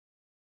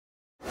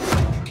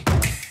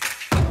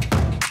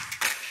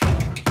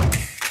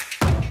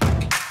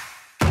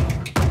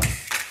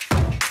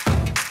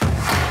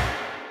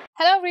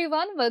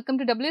everyone, welcome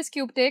to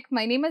WsCube Tech.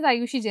 My name is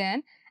Ayushi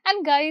Jain,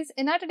 and guys,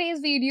 in our today's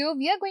video,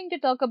 we are going to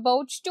talk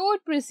about stored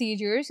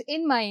procedures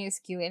in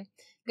MySQL.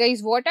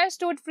 Guys, what are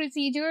stored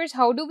procedures?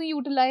 How do we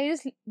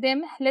utilize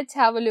them? Let's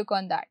have a look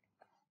on that.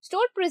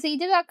 Stored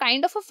procedures are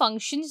kind of a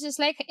functions, just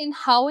like in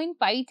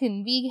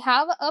Python we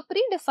have a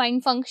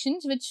predefined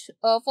functions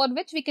for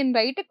which we can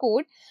write a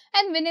code,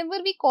 and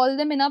whenever we call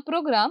them in our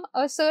program,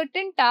 a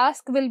certain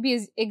task will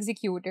be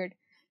executed.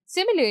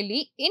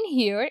 Similarly, in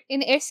here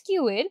in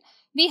SQL,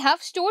 we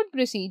have stored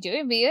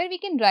procedure where we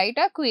can write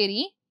a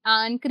query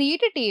and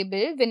create a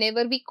table.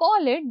 Whenever we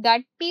call it,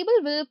 that table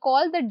will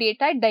call the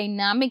data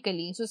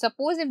dynamically. So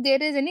suppose if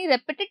there is any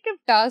repetitive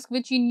task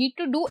which you need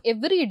to do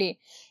every day,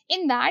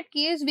 in that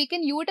case we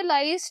can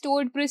utilize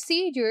stored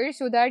procedure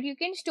so that you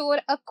can store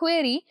a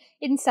query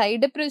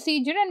inside the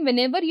procedure, and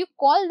whenever you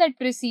call that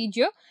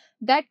procedure,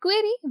 that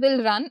query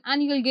will run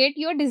and you will get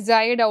your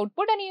desired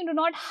output, and you do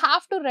not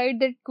have to write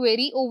that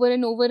query over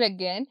and over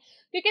again.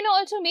 You can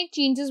also make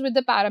changes with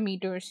the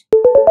parameters.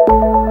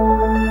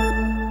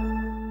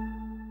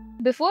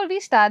 Before we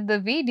start the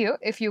video,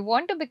 if you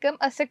want to become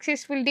a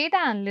successful data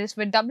analyst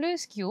with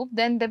WsCube,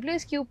 then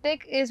WsCube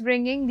Tech is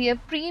bringing their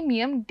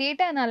premium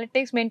data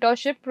analytics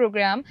mentorship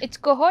program. Its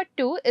cohort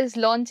 2 is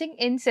launching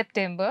in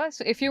September.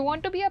 So if you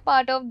want to be a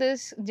part of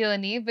this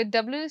journey with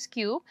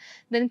WsCube,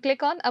 then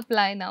click on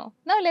apply now.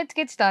 Now let's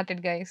get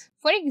started, guys.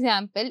 For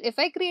example, if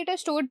I create a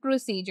stored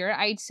procedure,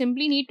 I'd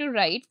simply need to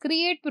write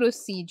create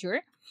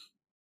procedure,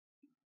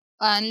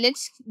 and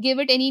let's give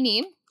it any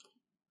name.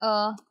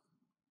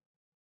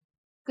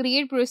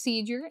 Create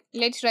procedure,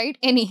 let's write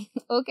any.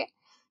 Okay,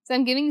 so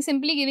I'm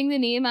simply giving the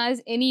name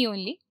as any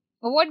only.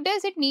 What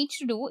does it need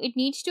to do? It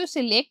needs to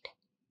select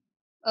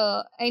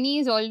any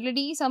is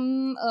already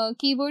some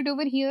keyword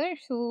over here,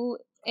 so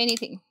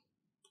anything.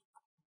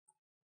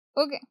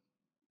 Okay,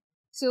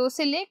 so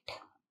select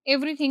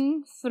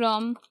everything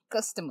from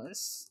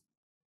customers.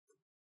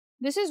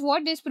 This is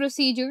what this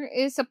procedure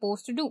is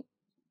supposed to do.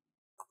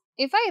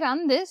 If I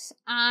run this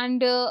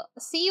and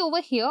see over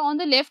here on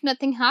the left,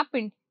 nothing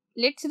happened.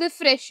 Let's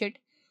refresh it.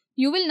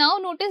 You will now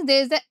notice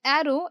there is the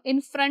arrow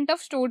in front of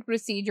stored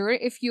procedure.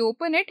 If you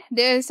open it,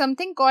 there is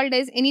something called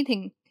as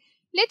anything.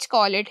 Let's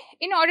call it.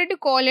 In order to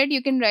call it,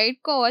 you can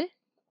write call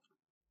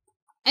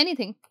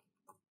anything.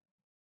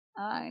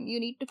 And you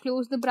need to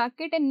close the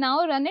bracket and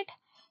now run it.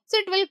 So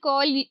it will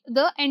call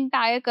the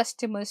entire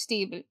customers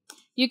table.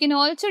 You can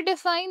also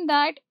define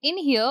that in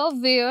here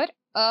where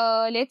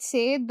let's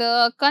say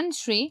the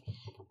country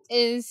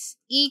is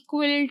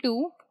equal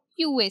to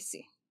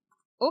USA.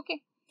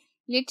 Okay.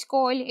 Let's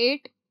call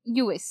it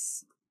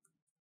US.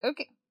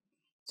 Okay.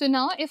 So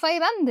now if I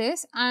run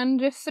this and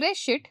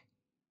refresh it,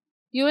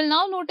 you will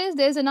now notice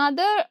there's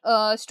another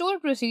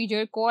stored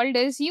procedure called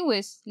as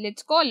US.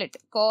 Let's call it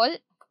call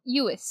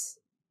US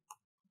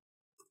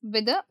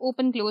with the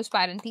open close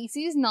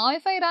parentheses. Now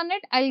if I run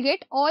it, I'll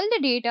get all the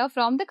data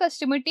from the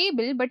customer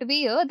table, but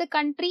where the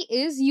country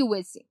is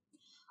USA.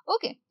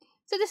 Okay.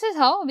 So this is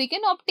how we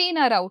can obtain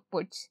our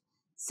outputs.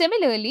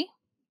 Similarly,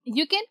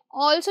 you can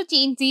also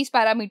change these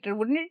parameters.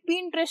 Wouldn't it be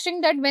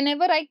interesting that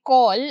whenever I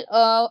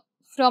call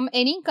from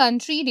any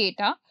country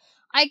data,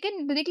 I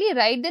can directly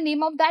write the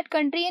name of that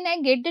country and I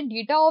get the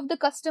data of the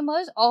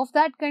customers of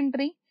that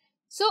country.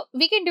 So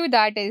we can do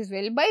that as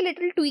well by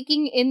little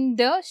tweaking in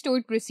the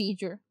stored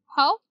procedure.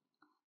 How?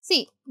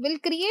 See, we'll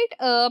create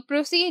a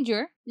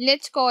procedure.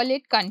 Let's call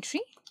it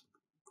country.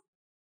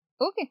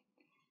 Okay.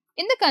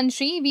 In the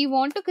country, we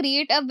want to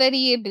create a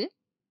variable.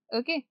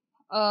 Okay.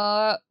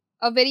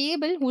 A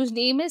variable whose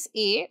name is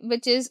A,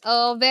 which is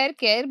a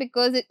varchar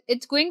because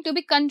it's going to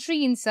be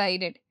country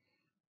inside it.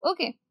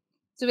 Okay,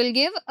 so we'll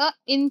give a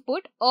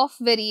input of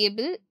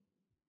variable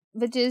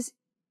which is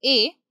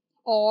A,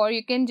 or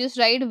you can just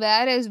write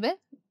var as well,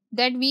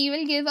 that we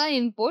will give an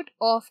input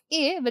of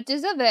A which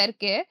is a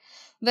varchar.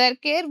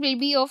 Varchar will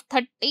be of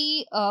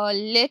 30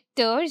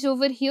 letters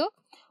over here.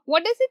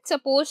 What is it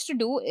supposed to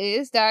do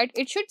is that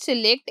it should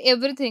select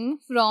everything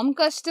from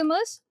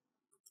customers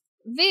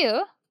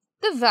where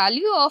the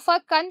value of our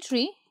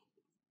country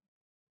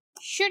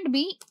should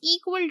be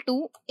equal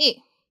to A.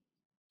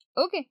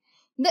 Okay.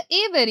 The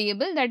A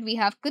variable that we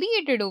have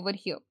created over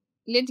here.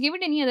 Let's give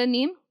it any other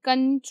name.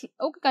 Country.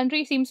 Okay,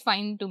 country seems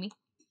fine to me.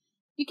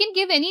 You can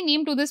give any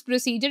name to this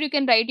procedure. You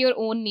can write your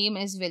own name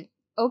as well.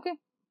 Okay.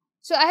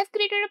 So I have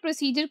created a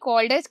procedure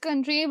called as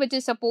country, which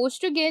is supposed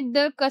to get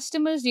the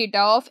customer's data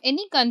of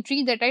any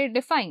country that I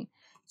define.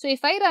 So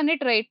if I run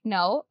it right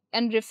now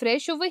and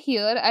refresh over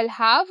here, I'll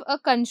have a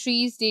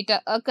country's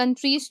data, a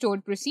country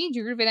stored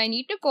procedure. When I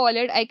need to call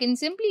it, I can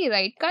simply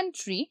write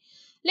country.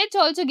 Let's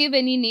also give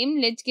any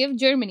name. Let's give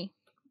Germany.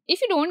 If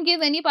you don't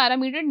give any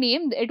parameter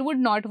name, it would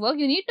not work.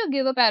 You need to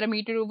give a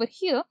parameter over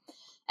here.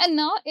 And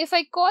now if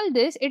I call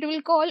this, it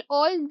will call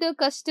all the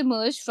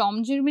customers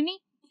from Germany.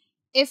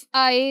 If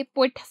I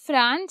put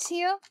France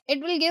here, it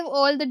will give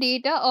all the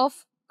data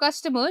of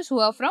customers who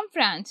are from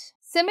France.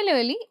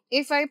 Similarly,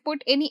 if I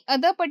put any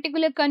other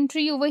particular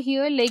country over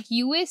here like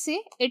USA,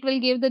 it will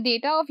give the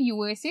data of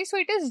USA. So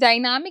it is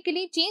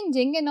dynamically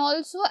changing, and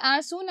also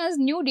as soon as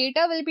new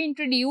data will be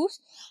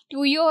introduced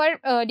to your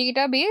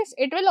database,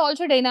 it will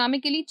also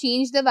dynamically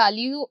change the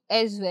value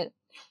as well.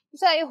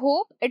 So I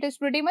hope it is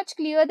pretty much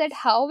clear that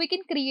how we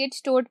can create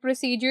stored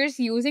procedures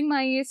using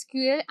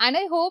MySQL, and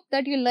I hope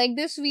that you like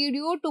this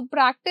video to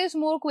practice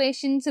more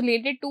questions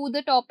related to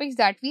the topics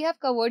that we have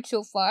covered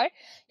so far.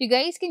 You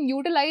guys can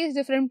utilize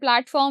different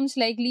platforms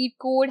like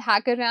LeetCode,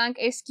 HackerRank,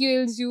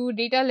 SQL Zoo,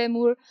 Data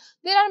Lemur.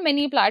 There are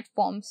many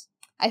platforms.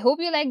 I hope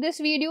you like this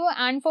video,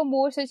 and for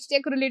more such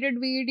tech related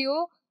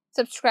video,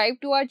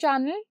 subscribe to our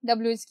channel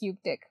WsCube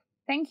Tech.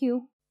 Thank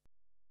you.